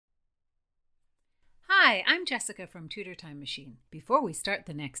Hi, I'm Jessica from Tutor Time Machine. Before we start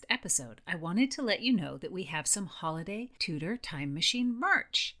the next episode, I wanted to let you know that we have some holiday Tutor Time Machine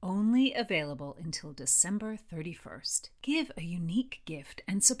merch, only available until December 31st. Give a unique gift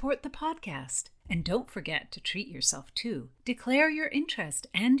and support the podcast. And don't forget to treat yourself too. Declare your interest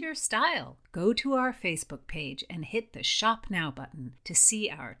and your style. Go to our Facebook page and hit the Shop Now button to see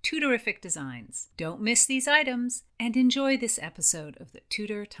our tutorific designs. Don't miss these items and enjoy this episode of the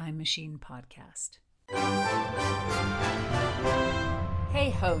Tutor Time Machine podcast.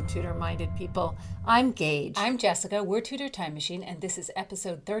 Hey ho, tutor-minded people. I'm Gage. I'm Jessica. We're Tutor Time Machine, and this is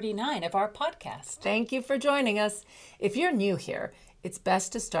episode 39 of our podcast. Thank you for joining us. If you're new here, it's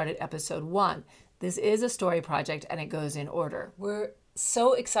best to start at episode 1. This is a story project, and it goes in order. We're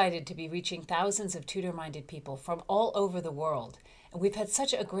so excited to be reaching thousands of tutor-minded people from all over the world. And we've had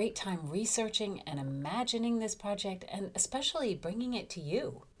such a great time researching and imagining this project, and especially bringing it to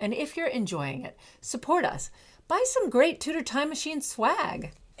you. And if you're enjoying it, support us. Buy some great Tutor Time Machine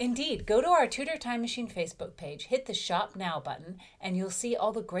swag. Indeed, go to our Tutor Time Machine Facebook page, hit the Shop Now button, and you'll see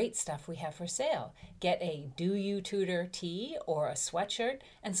all the great stuff we have for sale. Get a Do You Tutor tee or a sweatshirt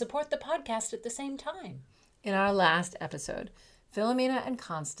and support the podcast at the same time. In our last episode, Philomena and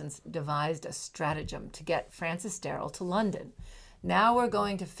Constance devised a stratagem to get Francis Darrell to London. Now we're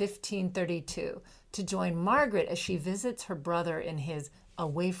going to 1532 to join Margaret as she visits her brother in his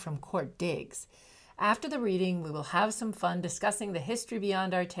away from court digs. After the reading, we will have some fun discussing the history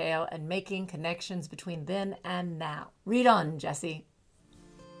beyond our tale and making connections between then and now. Read on, Jessie.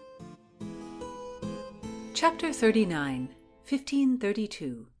 Chapter 39,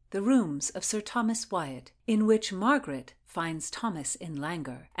 1532, The Rooms of Sir Thomas Wyatt, in which Margaret finds Thomas in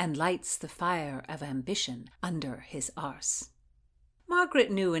languor and lights the fire of ambition under his arse.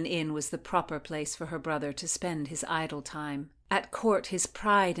 Margaret knew an inn was the proper place for her brother to spend his idle time. At court his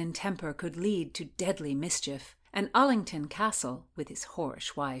pride and temper could lead to deadly mischief, and Ullington Castle, with his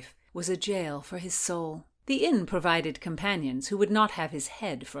whorish wife, was a jail for his soul. The inn provided companions who would not have his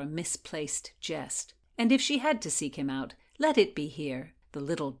head for a misplaced jest, and if she had to seek him out, let it be here. The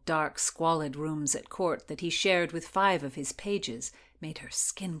little dark, squalid rooms at court that he shared with 5 of his pages made her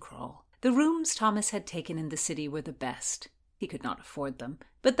skin crawl. The rooms Thomas had taken in the city were the best. He could not afford them,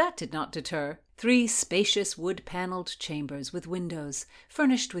 but that did not deter. 3 spacious wood-panelled chambers with windows,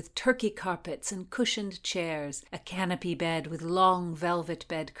 furnished with Turkey carpets and cushioned chairs, a canopy bed with long velvet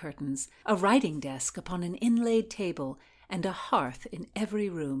bed curtains, a writing desk upon an inlaid table, and a hearth in every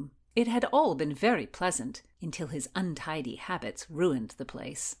room. It had all been very pleasant, until his untidy habits ruined the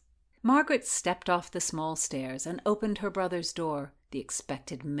place. Margaret stepped off the small stairs and opened her brother's door. The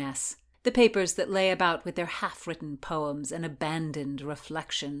expected mess. The papers that lay about with their half-written poems and abandoned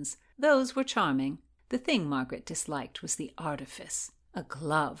reflections. Those were charming. The thing Margaret disliked was the artifice. A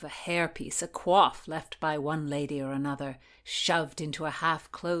glove, a hairpiece, a coif left by one lady or another, shoved into a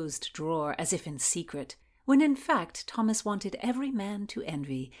half-closed drawer as if in secret, when in fact Thomas wanted every man to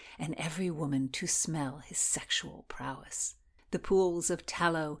envy and every woman to smell his sexual prowess. The pools of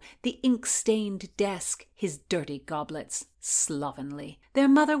tallow, the ink-stained desk, his dirty goblets, slovenly. Their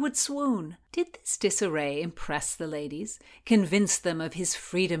mother would swoon. Did this disarray impress the ladies, convince them of his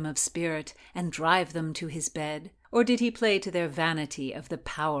freedom of spirit, and drive them to his bed? Or did he play to their vanity of the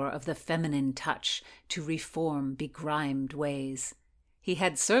power of the feminine touch to reform begrimed ways? He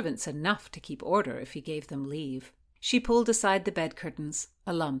had servants enough to keep order if he gave them leave. She pulled aside the bed curtains,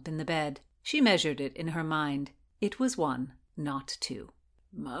 a lump in the bed. She measured it in her mind. It was 1. Not 2.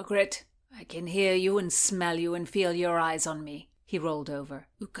 "Margaret, I can hear you and smell you and feel your eyes on me." He rolled over.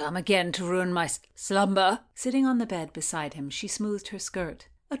 "You come again to ruin my slumber." Sitting on the bed beside him, she smoothed her skirt.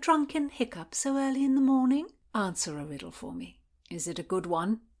 "A drunken hiccup so early in the morning?" "Answer a riddle for me." "Is it a good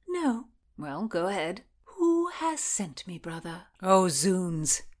one?" "No." "Well, go ahead." "Who has sent me, brother?" "Oh,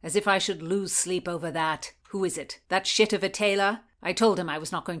 zoons! As if I should lose sleep over that. Who is it? That shit of a tailor? I told him I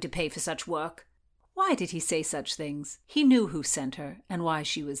was not going to pay for such work." Why did he say such things? He knew who sent her, and why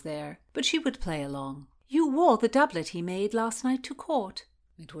she was there, but she would play along. "You wore the doublet he made last night to court."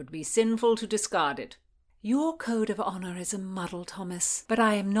 "It would be sinful to discard it." "Your code of honour is a muddle, Thomas, but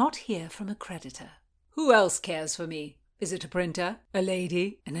I am not here from a creditor." "Who else cares for me? Is it a printer? A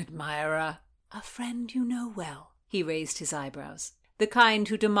lady? An admirer?" "A friend you know well." He raised his eyebrows. "The kind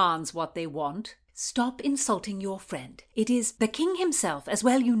who demands what they want?" "Stop insulting your friend. It is the king himself, as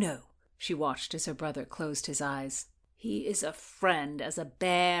well you know." She watched as her brother closed his eyes. "He is a friend as a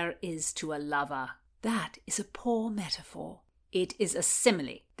bear is to a lover." "That is a poor metaphor." "It is a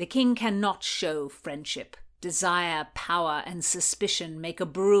simile. The king cannot show friendship. Desire, power, and suspicion make a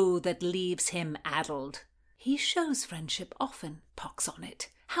brew that leaves him addled." "He shows friendship often." "Pox on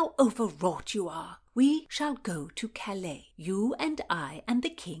it. How overwrought you are." We shall go to Calais, you and I and the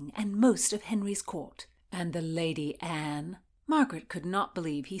king and most of Henry's court. And the Lady Anne. Margaret could not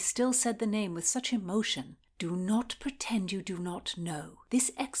believe he still said the name with such emotion. Do not pretend you do not know.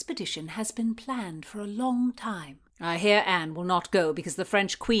 This expedition has been planned for a long time. I hear Anne will not go because the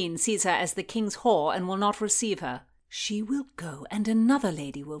French queen sees her as the king's whore and will not receive her. She will go, and another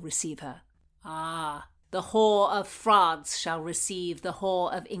lady will receive her. Ah, the whore of France shall receive the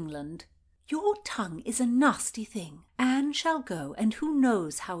whore of England. Your tongue is a nasty thing. Anne shall go, and who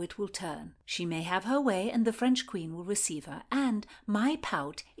knows how it will turn. She may have her way, and the French queen will receive her, and my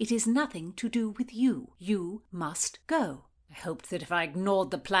pout, it is nothing to do with you. You must go. I hoped that if I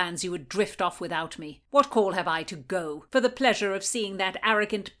ignored the plans you would drift off without me. What call have I to go? For the pleasure of seeing that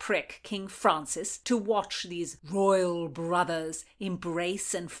arrogant prick, King Francis, to watch these royal brothers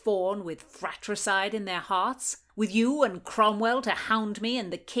embrace and fawn with fratricide in their hearts? With you and Cromwell to hound me,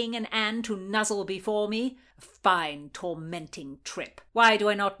 and the king and Anne to nuzzle before me? A fine tormenting trip. Why do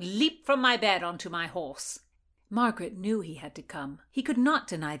I not leap from my bed onto my horse? Margaret knew he had to come. He could not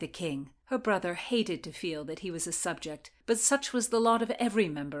deny the king. Her brother hated to feel that he was a subject, but such was the lot of every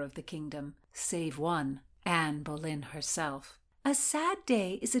member of the kingdom, save one, Anne Boleyn herself. A sad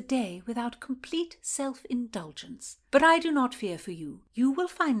day is a day without complete self-indulgence. But I do not fear for you. You will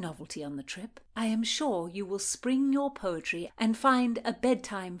find novelty on the trip. I am sure you will spring your poetry and find a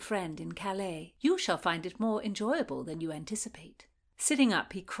bedtime friend in Calais. You shall find it more enjoyable than you anticipate. Sitting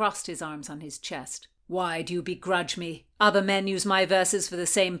up, he crossed his arms on his chest. Why do you begrudge me? Other men use my verses for the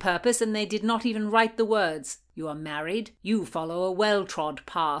same purpose, and they did not even write the words. You are married. You follow a well-trod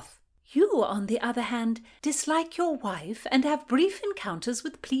path. You, on the other hand, dislike your wife and have brief encounters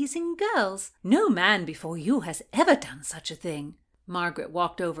with pleasing girls. No man before you has ever done such a thing. Margaret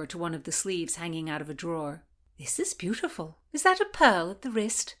walked over to one of the sleeves hanging out of a drawer. This is beautiful. Is that a pearl at the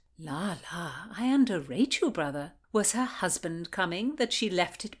wrist? La, I underrate you, brother. Was her husband coming that she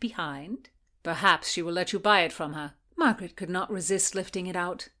left it behind? Perhaps she will let you buy it from her. Margaret could not resist lifting it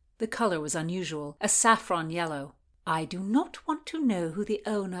out. The color was unusual, a saffron yellow. I do not want to know who the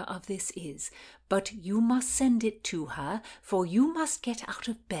owner of this is, but you must send it to her, for you must get out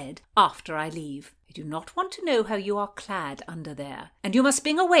of bed after I leave. I do not want to know how you are clad under there, and you must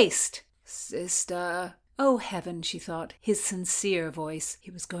bring a waist. Sister. Oh, heaven, she thought, his sincere voice. He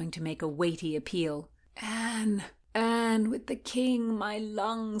was going to make a weighty appeal. Anne, with the king, my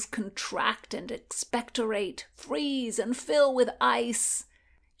lungs contract and expectorate, freeze and fill with ice.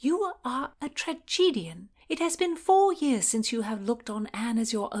 You are a tragedian. It has been 4 years since you have looked on Anne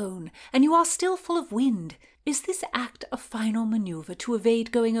as your own, and you are still full of wind. Is this act a final maneuver to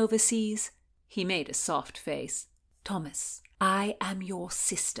evade going overseas? He made a soft face. Thomas, I am your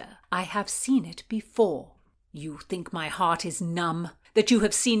sister. I have seen it before. You think my heart is numb? That you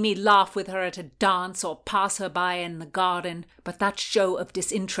have seen me laugh with her at a dance or pass her by in the garden, but that show of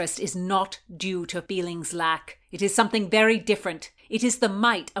disinterest is not due to feelings lack. It is something very different. It is the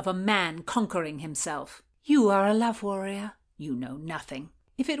might of a man conquering himself. You are a love warrior. You know nothing.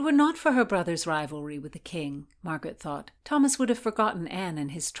 If it were not for her brother's rivalry with the king, Margaret thought, Thomas would have forgotten Anne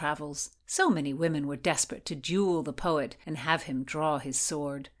and his travels. So many women were desperate to duel the poet and have him draw his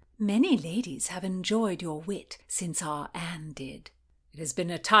sword. Many ladies have enjoyed your wit since our Anne did. It has been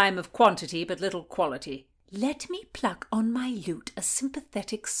a time of quantity but little quality. Let me pluck on my lute a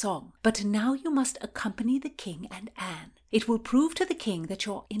sympathetic song, but now you must accompany the king and Anne. It will prove to the king that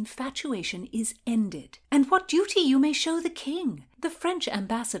your infatuation is ended, and what duty you may show the king. The French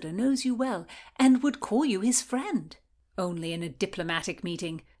ambassador knows you well, and would call you his friend. Only in a diplomatic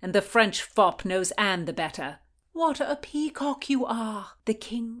meeting, and the French fop knows Anne the better. What a peacock you are! The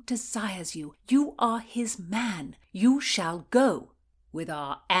king desires you. You are his man. You shall go. With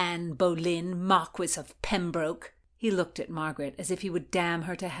our Anne Boleyn, Marquis of Pembroke. He looked at Margaret as if he would damn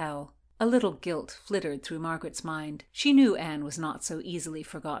her to hell. A little guilt flittered through Margaret's mind. She knew Anne was not so easily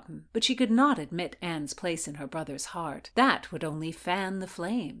forgotten, but she could not admit Anne's place in her brother's heart. That would only fan the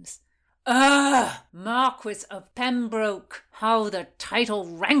flames. Ugh! Marquis of Pembroke! How the title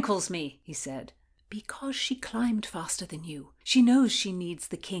rankles me, he said. Because she climbed faster than you. She knows she needs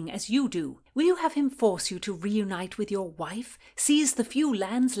the king as you do. Will you have him force you to reunite with your wife? Seize the few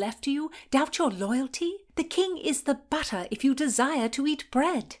lands left to you? Doubt your loyalty? The king is the butter if you desire to eat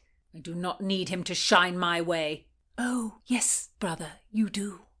bread. I do not need him to shine my way. Oh, yes, brother, you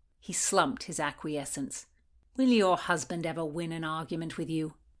do. He slumped his acquiescence. Will your husband ever win an argument with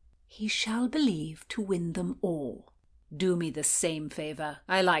you? He shall believe to win them all. Do me the same favor.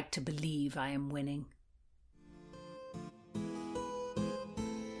 I like to believe I am winning.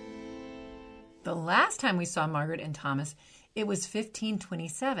 The last time we saw Margaret and Thomas, it was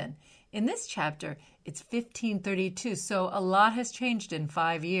 1527. In this chapter, it's 1532, so a lot has changed in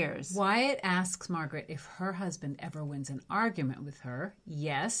 5 years. Wyatt asks Margaret if her husband ever wins an argument with her.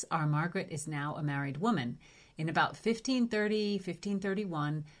 Yes, our Margaret is now a married woman. In about 1530,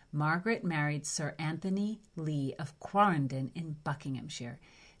 1531, Margaret married Sir Anthony Lee of Quarrendon in Buckinghamshire.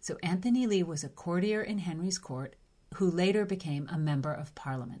 So Anthony Lee was a courtier in Henry's court who later became a member of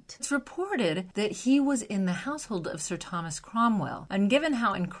Parliament. It's reported that he was in the household of Sir Thomas Cromwell. And given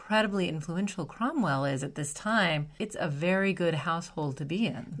how incredibly influential Cromwell is at this time, it's a very good household to be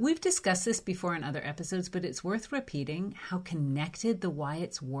in. We've discussed this before in other episodes, but it's worth repeating how connected the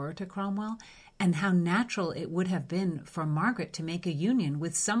Wyatts were to Cromwell and how natural it would have been for Margaret to make a union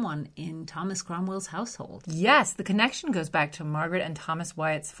with someone in Thomas Cromwell's household. Yes, the connection goes back to Margaret and Thomas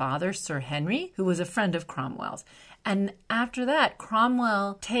Wyatt's father, Sir Henry, who was a friend of Cromwell's. And after that,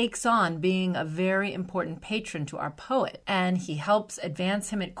 Cromwell takes on being a very important patron to our poet, and he helps advance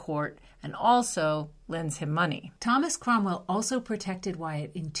him at court and also lends him money. Thomas Cromwell also protected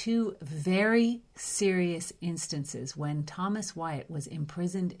Wyatt in 2 very serious instances when Thomas Wyatt was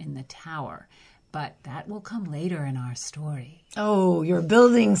imprisoned in the Tower. But that will come later in our story. Oh, you're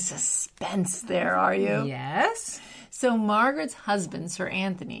building suspense there, are you? Yes. So Margaret's husband, Sir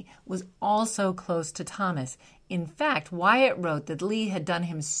Anthony, was also close to Thomas. In fact, Wyatt wrote that Lee had done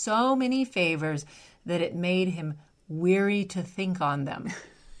him so many favors that it made him weary to think on them.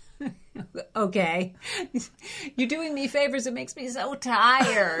 Okay. You're doing me favors. It makes me so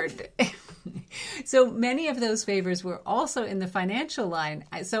tired. So many of those favors were also in the financial line.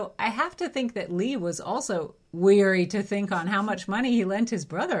 So I have to think that Lee was also weary to think on how much money he lent his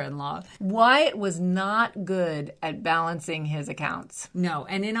brother-in-law. Wyatt was not good at balancing his accounts. No,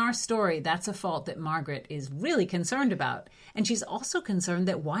 and in our story, that's a fault that Margaret is really concerned about. And she's also concerned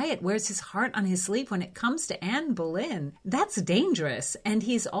that Wyatt wears his heart on his sleeve when it comes to Anne Boleyn. That's dangerous. And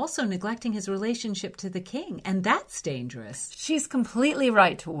he's also neglecting his relationship to the king, and that's dangerous. She's completely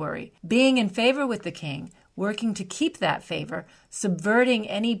right to worry. Being in favor with the king, working to keep that favor, subverting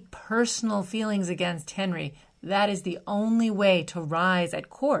any personal feelings against Henry, that is the only way to rise at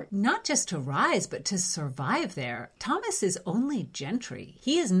court. Not just to rise, but to survive there. Thomas is only gentry.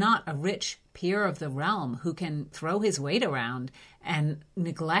 He is not a rich peer of the realm who can throw his weight around and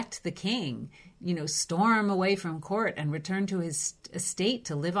neglect the king, storm away from court and return to his estate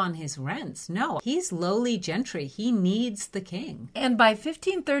to live on his rents. No, he's lowly gentry. He needs the king. And by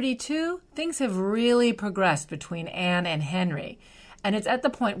 1532, things have really progressed between Anne and Henry. And it's at the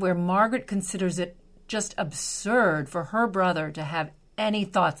point where Margaret considers it just absurd for her brother to have any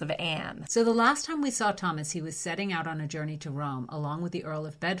thoughts of Anne. So the last time we saw Thomas, he was setting out on a journey to Rome, along with the Earl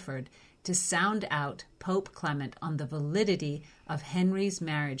of Bedford, to sound out Pope Clement on the validity of Henry's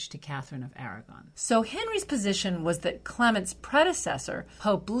marriage to Catherine of Aragon. So Henry's position was that Clement's predecessor,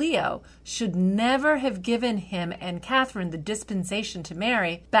 Pope Leo, should never have given him and Catherine the dispensation to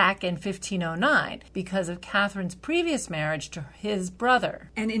marry back in 1509 because of Catherine's previous marriage to his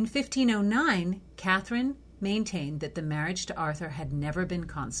brother. And in 1509, Catherine maintained that the marriage to Arthur had never been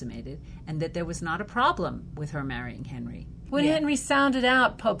consummated and that there was not a problem with her marrying Henry. When Henry sounded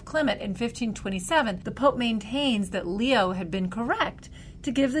out Pope Clement in 1527, the Pope maintains that Leo had been correct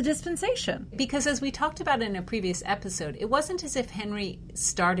to give the dispensation. Because as we talked about in a previous episode, it wasn't as if Henry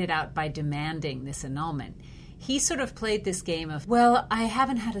started out by demanding this annulment. He sort of played this game of, well, I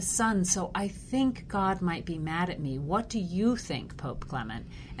haven't had a son, so I think God might be mad at me. What do you think, Pope Clement?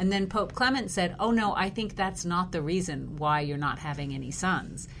 And then Pope Clement said, oh no, I think that's not the reason why you're not having any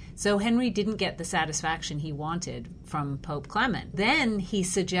sons. So Henry didn't get the satisfaction he wanted from Pope Clement. Then he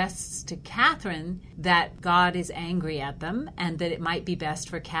suggests to Catherine that God is angry at them and that it might be best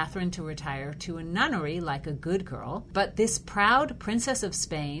for Catherine to retire to a nunnery like a good girl. But this proud Princess of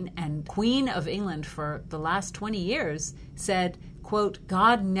Spain and Queen of England for the last 20 years said, quote,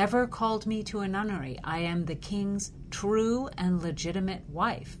 God never called me to a nunnery. I am the king's true and legitimate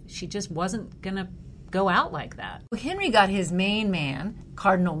wife. She just wasn't going to go out like that. Henry got his main man,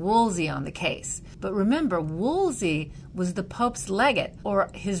 Cardinal Wolsey, on the case. But remember, Wolsey was the Pope's legate, or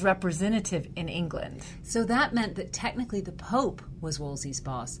his representative in England. So that meant that technically the Pope was Wolsey's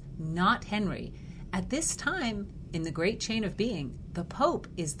boss, not Henry. At this time, in the great chain of being, the Pope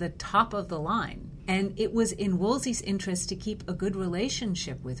is the top of the line. And it was in Wolsey's interest to keep a good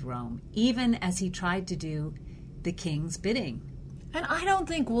relationship with Rome, even as he tried to do the king's bidding. And I don't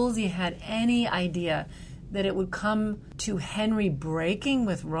think Wolsey had any idea that it would come to Henry breaking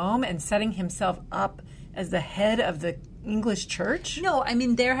with Rome and setting himself up as the head of the English church. No, I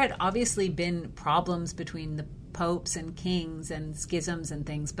mean, there had obviously been problems between the popes and kings and schisms and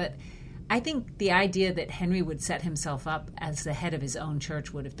things, but I think the idea that Henry would set himself up as the head of his own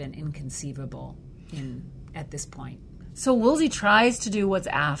church would have been inconceivable at this point. So Wolsey tries to do what's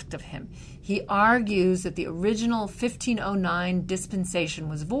asked of him. He argues that the original 1509 dispensation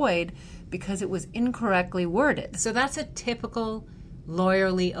was void because it was incorrectly worded. So that's a typical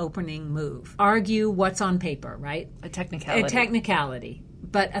lawyerly opening move. Argue what's on paper, right? A technicality. A technicality.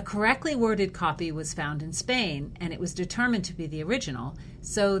 But a correctly worded copy was found in Spain, and it was determined to be the original,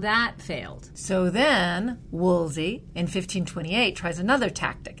 so that failed. So then, Wolsey, in 1528, tries another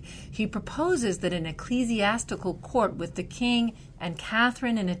tactic. He proposes that an ecclesiastical court with the king and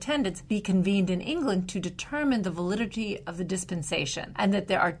Catherine in attendance be convened in England to determine the validity of the dispensation, and that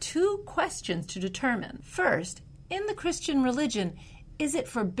there are two questions to determine. First, in the Christian religion, is it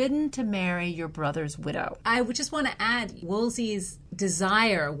forbidden to marry your brother's widow? I would just want to add Wolsey's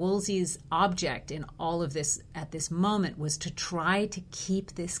desire, Wolsey's object in all of this at this moment was to try to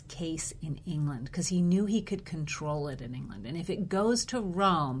keep this case in England because he knew he could control it in England. And if it goes to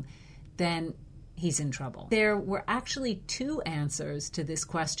Rome, then he's in trouble. There were actually two answers to this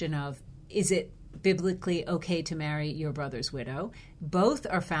question of, is it biblically okay to marry your brother's widow? Both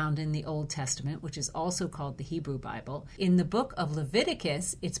are found in the Old Testament, which is also called the Hebrew Bible. In the book of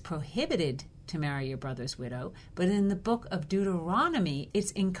Leviticus, it's prohibited to marry your brother's widow, but in the book of Deuteronomy,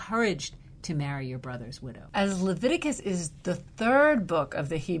 it's encouraged to marry your brother's widow. As Leviticus is the third book of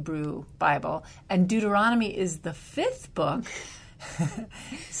the Hebrew Bible, and Deuteronomy is the fifth book,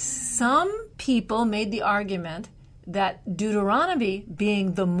 some people made the argument that Deuteronomy,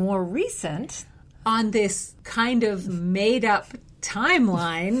 being the more recent, on this kind of made-up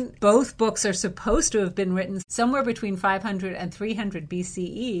timeline, both books are supposed to have been written somewhere between 500 and 300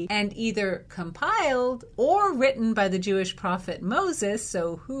 BCE and either compiled or written by the Jewish prophet Moses,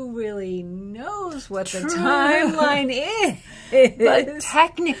 so who really knows what the timeline is? But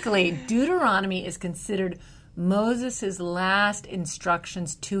technically, Deuteronomy is considered Moses' last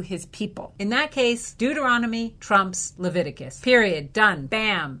instructions to his people. In that case, Deuteronomy trumps Leviticus. Period. Done.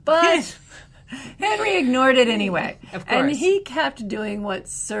 Bam. But Henry ignored it anyway. Of course. And he kept doing what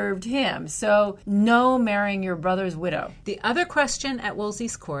served him. So, no marrying your brother's widow. The other question at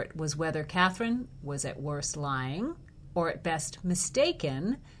Wolsey's court was whether Catherine was at worst lying or at best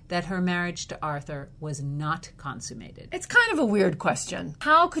mistaken that her marriage to Arthur was not consummated. It's kind of a weird question.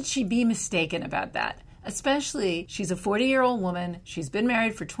 How could she be mistaken about that? Especially, she's a 40-year-old woman. She's been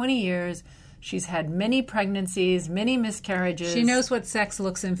married for 20 years. She's had many pregnancies, many miscarriages. She knows what sex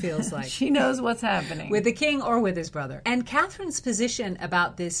looks and feels like. She knows what's happening. With the king or with his brother. And Catherine's position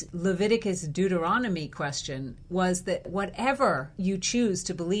about this Leviticus-Deuteronomy question was that whatever you choose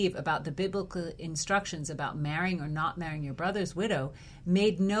to believe about the biblical instructions about marrying or not marrying your brother's widow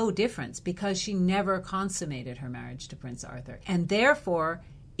made no difference because she never consummated her marriage to Prince Arthur. And therefore,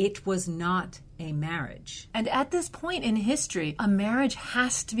 it was not a marriage. And at this point in history, a marriage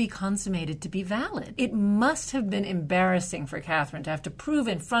has to be consummated to be valid. It must have been embarrassing for Catherine to have to prove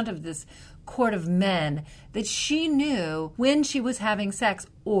in front of this court of men that she knew when she was having sex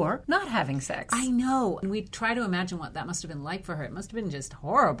or not having sex. I know. And we try to imagine what that must have been like for her. It must have been just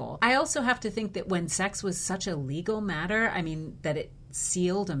horrible. I also have to think that when sex was such a legal matter, I mean, that it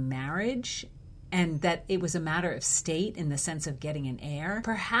sealed a marriage, and that it was a matter of state in the sense of getting an heir.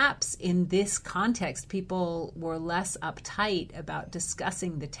 Perhaps in this context, people were less uptight about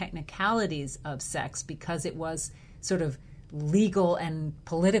discussing the technicalities of sex because it was sort of legal and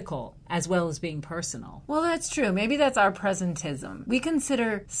political as well as being personal. Well, that's true. Maybe that's our presentism. We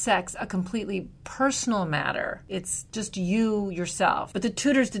consider sex a completely personal matter. It's just you, yourself. But the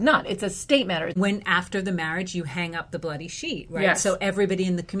Tudors did not. It's a state matter. When after the marriage, you hang up the bloody sheet, right? Yes. So everybody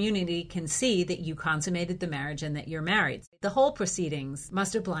in the community can see that you consummated the marriage and that you're married. The whole proceedings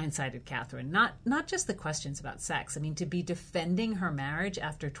must have blindsided Catherine. Not just the questions about sex. I mean, to be defending her marriage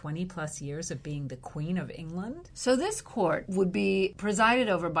after 20 plus years of being the Queen of England. So this court would be presided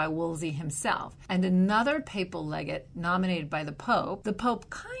over by Wolsey himself and another papal legate nominated by the Pope. The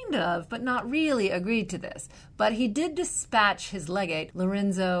Pope kind of, but not really, agreed to this. But he did dispatch his legate,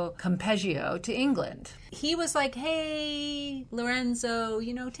 Lorenzo Campeggio, to England. He was like, hey, Lorenzo,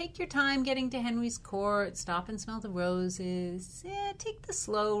 take your time getting to Henry's court. Stop and smell the roses. Yeah, take the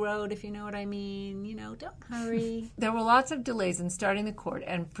slow road, if you know what I mean. Don't hurry. There were lots of delays in starting the court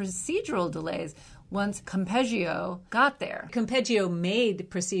and procedural delays once Campeggio got there. Campeggio made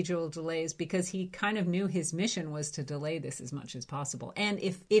procedural delays because he kind of knew his mission was to delay this as much as possible. And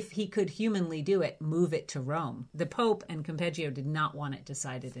if he could humanly do it, move it to Rome. The Pope and Campeggio did not want it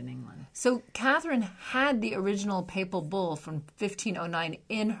decided in England. So Catherine had the original papal bull from 1509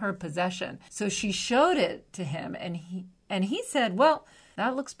 in her possession. So she showed it to him, and he said, well,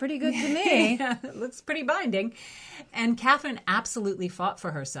 That looks pretty good to me. Yeah, it looks pretty binding. And Catherine absolutely fought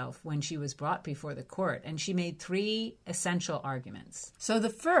for herself when she was brought before the court, and she made 3 essential arguments. So the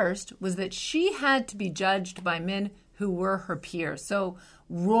first was that she had to be judged by men who were her peers, so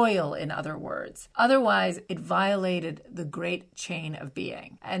royal, in other words. Otherwise, it violated the great chain of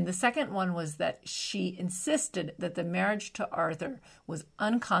being. And the second one was that she insisted that the marriage to Arthur was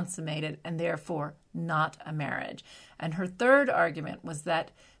unconsummated and therefore not a marriage. And her third argument was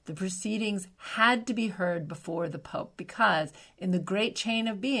that the proceedings had to be heard before the Pope because in the great chain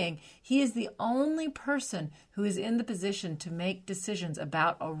of being, he is the only person who is in the position to make decisions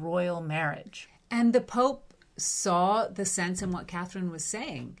about a royal marriage. And the Pope saw the sense in what Catherine was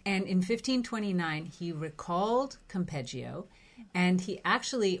saying. And in 1529, he recalled Campeggio, and he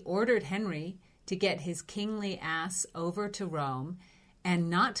actually ordered Henry to get his kingly ass over to Rome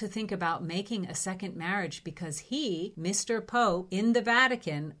and not to think about making a second marriage because he, Mr. Pope, in the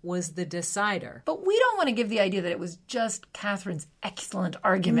Vatican, was the decider. But we don't want to give the idea that it was just Catherine's excellent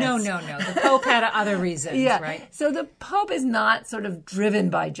arguments. No. The Pope had other reasons, right? So the Pope is not sort of driven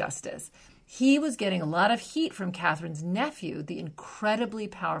by justice. He was getting a lot of heat from Catherine's nephew, the incredibly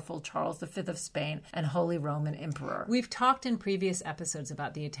powerful Charles V of Spain and Holy Roman Emperor. We've talked in previous episodes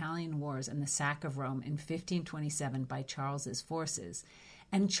about the Italian Wars and the sack of Rome in 1527 by Charles's forces.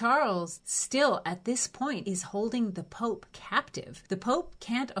 And Charles still, at this point, is holding the Pope captive. The Pope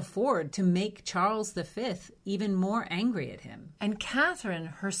can't afford to make Charles V even more angry at him. And Catherine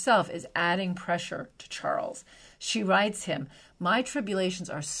herself is adding pressure to Charles. She writes him, "My tribulations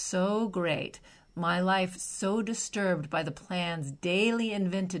are so great, my life so disturbed by the plans daily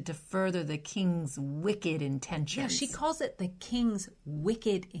invented to further the king's wicked intentions." Yeah, she calls it the king's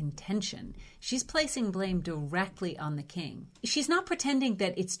wicked intention. She's placing blame directly on the king. She's not pretending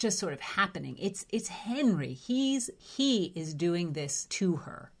that it's just sort of happening. It's Henry. He is doing this to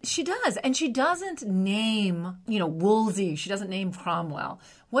her. She does, and she doesn't name, Wolsey. She doesn't name Cromwell.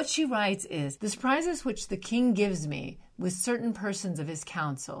 What she writes is, "The surprises which the king gives me with certain persons of his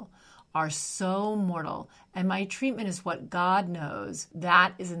council are so mortal, and my treatment is what God knows.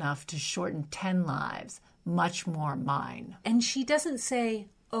 That is enough to shorten 10 lives, much more mine." And she doesn't say,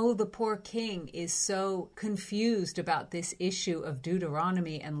 oh, the poor king is so confused about this issue of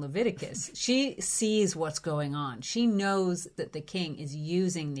Deuteronomy and Leviticus. She sees what's going on. She knows that the king is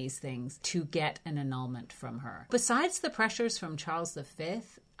using these things to get an annulment from her. Besides the pressures from Charles V,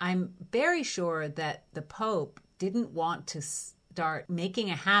 I'm very sure that the Pope didn't want to start making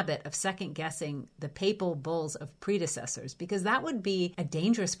a habit of second-guessing the papal bulls of predecessors, because that would be a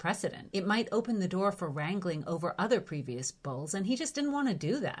dangerous precedent. It might open the door for wrangling over other previous bulls, and he just didn't want to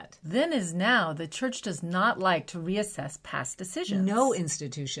do that. Then as now, the church does not like to reassess past decisions. No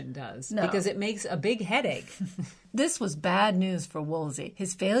institution does, because it makes a big headache. This was bad news for Wolsey.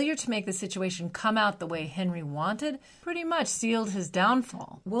 His failure to make the situation come out the way Henry wanted pretty much sealed his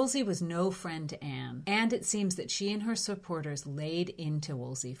downfall. Wolsey was no friend to Anne, and it seems that she and her supporters laid into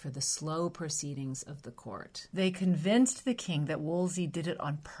Wolsey for the slow proceedings of the court. They convinced the king that Wolsey did it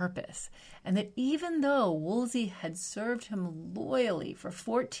on purpose, and that even though Wolsey had served him loyally for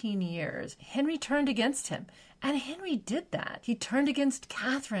 14 years, Henry turned against him. And Henry did that. He turned against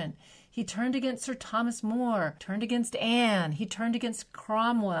Catherine. He turned against Sir Thomas More, turned against Anne. He turned against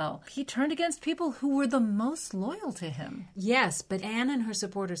Cromwell. He turned against people who were the most loyal to him. Yes, but Anne and her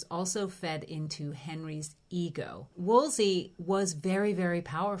supporters also fed into Henry's ego. Wolsey was very, very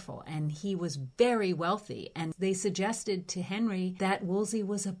powerful, and he was very wealthy, and they suggested to Henry that Wolsey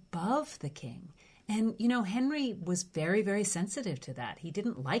was above the king. And, Henry was very, very sensitive to that. He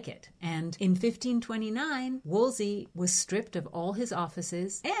didn't like it. And in 1529, Wolsey was stripped of all his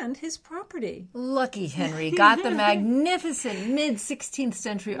offices and his property. Lucky Henry got the magnificent mid-16th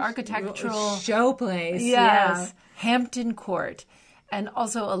century architectural showplace. Yes, yeah. Hampton Court. And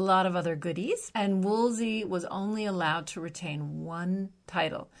also a lot of other goodies. And Wolsey was only allowed to retain one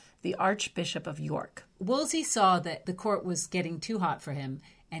title, the Archbishop of York. Wolsey saw that the court was getting too hot for him,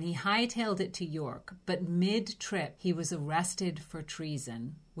 and he hightailed it to York, but mid-trip he was arrested for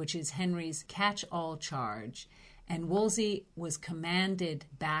treason, which is Henry's catch-all charge, and Wolsey was commanded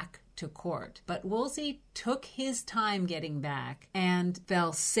back to court. But Wolsey took his time getting back and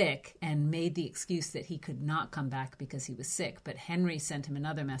fell sick and made the excuse that he could not come back because he was sick, but Henry sent him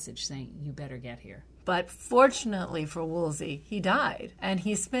another message saying, "You better get here." But fortunately for Wolsey, he died, and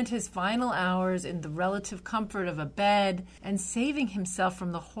he spent his final hours in the relative comfort of a bed and saving himself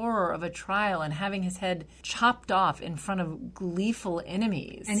from the horror of a trial and having his head chopped off in front of gleeful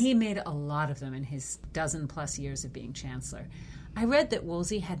enemies. And he made a lot of them in his dozen-plus years of being chancellor. I read that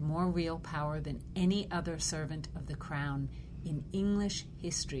Wolsey had more real power than any other servant of the crown in English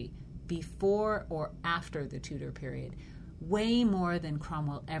history before or after the Tudor period, way more than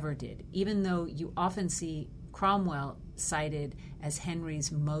Cromwell ever did, even though you often see Cromwell cited as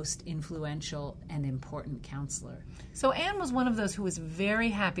Henry's most influential and important counselor. So Anne was one of those who was very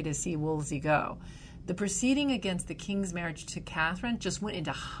happy to see Wolsey go. The proceeding against the king's marriage to Catherine just went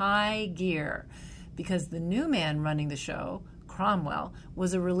into high gear because the new man running the show, Cromwell,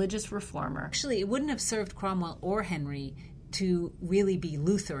 was a religious reformer. Actually, it wouldn't have served Cromwell or Henry to really be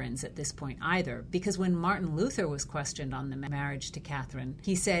Lutherans at this point either, because when Martin Luther was questioned on the marriage to Catherine,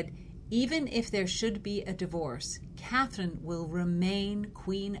 he said, "Even if there should be a divorce, Catherine will remain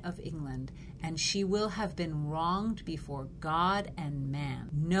Queen of England, and she will have been wronged before God and man.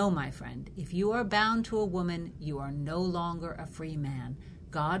 No, my friend, if you are bound to a woman, you are no longer a free man.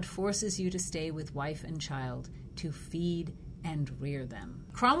 God forces you to stay with wife and child, to feed and rear them."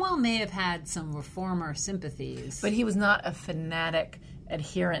 Cromwell may have had some reformer sympathies, but he was not a fanatic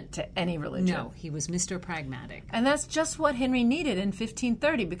adherent to any religion. No, he was Mr. Pragmatic. And that's just what Henry needed in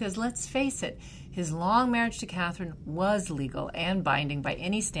 1530, because let's face it, his long marriage to Catherine was legal and binding by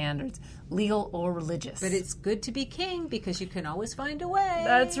any standards, legal or religious. But it's good to be king because you can always find a way.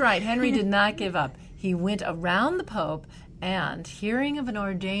 That's right. Henry did not give up. He went around the Pope and, hearing of an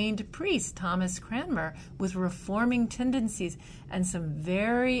ordained priest, Thomas Cranmer, with reforming tendencies and some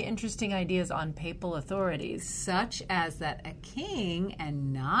very interesting ideas on papal authorities. Such as that a king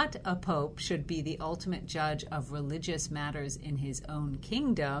and not a pope should be the ultimate judge of religious matters in his own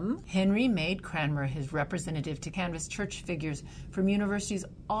kingdom. Henry made Cranmer his representative to canvass church figures from universities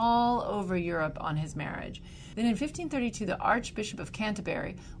all over Europe on his marriage. Then in 1532, the Archbishop of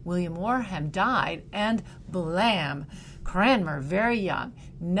Canterbury, William Warham, died, and blam! Cranmer, very young,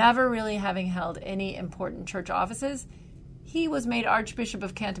 never really having held any important church offices, he was made Archbishop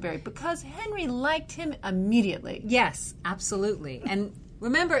of Canterbury because Henry liked him immediately. Yes, absolutely. And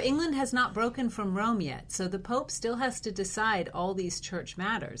remember, England has not broken from Rome yet, so the Pope still has to decide all these church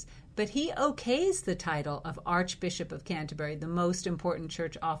matters. But he okays the title of Archbishop of Canterbury, the most important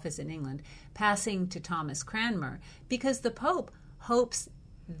church office in England, passing to Thomas Cranmer, because the Pope hopes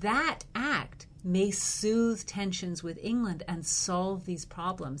that act may soothe tensions with England and solve these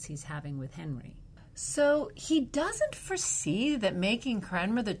problems he's having with Henry. So he doesn't foresee that making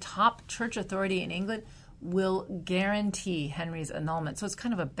Cranmer the top church authority in England will guarantee Henry's annulment. So it's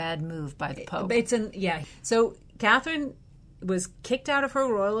kind of a bad move by the Pope. So Catherine was kicked out of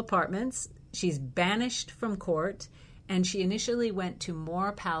her royal apartments. She's banished from court, and she initially went to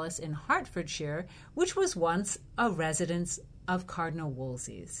Moor Palace in Hertfordshire, which was once a residence of Cardinal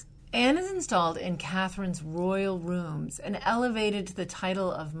Wolsey's. Anne is installed in Catherine's royal rooms and elevated to the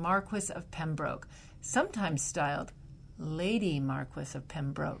title of Marquess of Pembroke, sometimes styled Lady Marquess of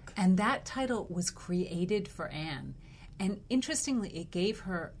Pembroke. And that title was created for Anne. And interestingly, it gave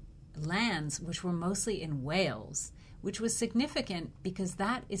her lands which were mostly in Wales, which was significant because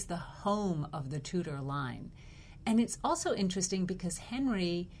that is the home of the Tudor line. And it's also interesting because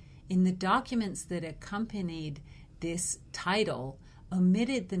Henry, in the documents that accompanied this title,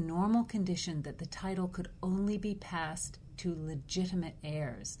 omitted the normal condition that the title could only be passed to legitimate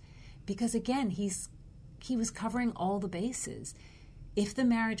heirs. Because again, he was covering all the bases. If the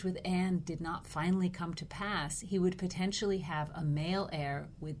marriage with Anne did not finally come to pass, he would potentially have a male heir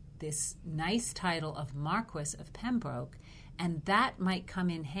with this nice title of Marquess of Pembroke, and that might come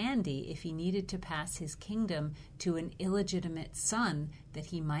in handy if he needed to pass his kingdom to an illegitimate son that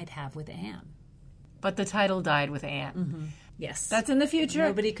he might have with Anne. But the title died with Anne. Mm-hmm. Yes. That's in the future.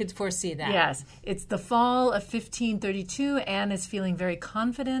 Nobody could foresee that. Yes. It's the fall of 1532. Anne is feeling very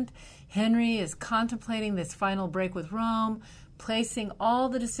confident. Henry is contemplating this final break with Rome, placing all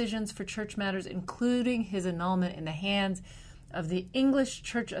the decisions for church matters, including his annulment, in the hands of the English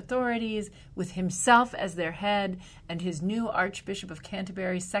church authorities, with himself as their head and his new Archbishop of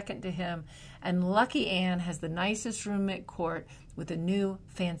Canterbury second to him. And lucky Anne has the nicest room at court with a new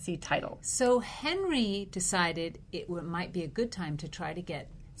fancy title. So Henry decided it might be a good time to try to get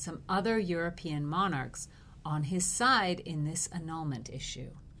some other European monarchs on his side in this annulment issue.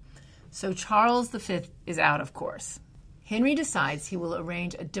 So Charles V is out, of course. Henry decides he will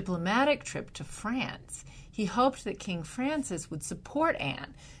arrange a diplomatic trip to France. He hoped that King Francis would support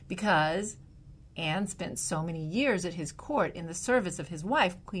Anne because Anne spent so many years at his court in the service of his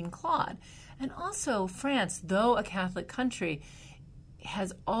wife, Queen Claude. And also, France, though a Catholic country,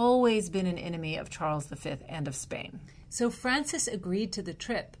 has always been an enemy of Charles V and of Spain. So Francis agreed to the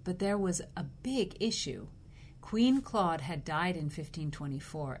trip, but there was a big issue. Queen Claude had died in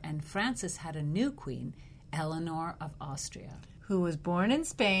 1524, and Francis had a new queen, Eleanor of Austria, who was born in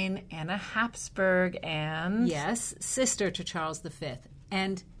Spain, Anna Habsburg, and... Yes, sister to Charles V,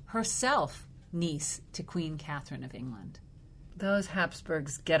 and herself niece to Queen Catherine of England. Those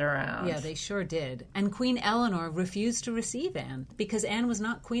Habsburgs get around. Yeah, they sure did. And Queen Eleanor refused to receive Anne because Anne was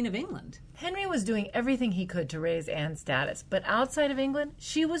not Queen of England. Henry was doing everything he could to raise Anne's status, but outside of England,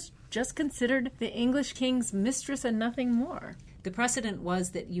 she was just considered the English king's mistress and nothing more. The precedent was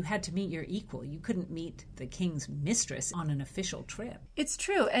that you had to meet your equal. You couldn't meet the king's mistress on an official trip. It's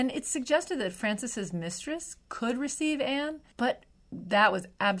true, and it's suggested that Francis's mistress could receive Anne, but that was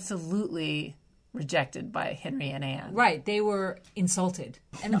absolutely rejected by Henry and Anne. Right, they were insulted.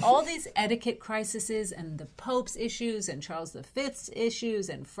 And all these etiquette crises and the Pope's issues and Charles V's issues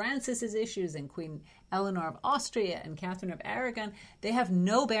and Francis's issues and Queen Eleanor of Austria and Catherine of Aragon, they have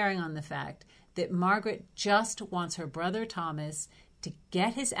no bearing on the fact that Margaret just wants her brother Thomas to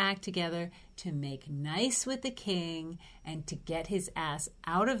get his act together, to make nice with the king, and to get his ass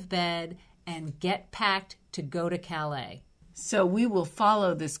out of bed and get packed to go to Calais. So we will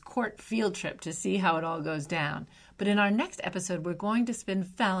follow this court field trip to see how it all goes down. But in our next episode, we're going to spend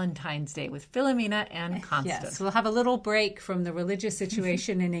Valentine's Day with Philomena and Constance. Yes, we'll have a little break from the religious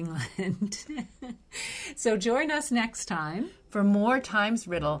situation in England. So join us next time for more Times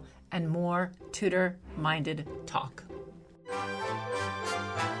Riddle and more Tudor-minded talk.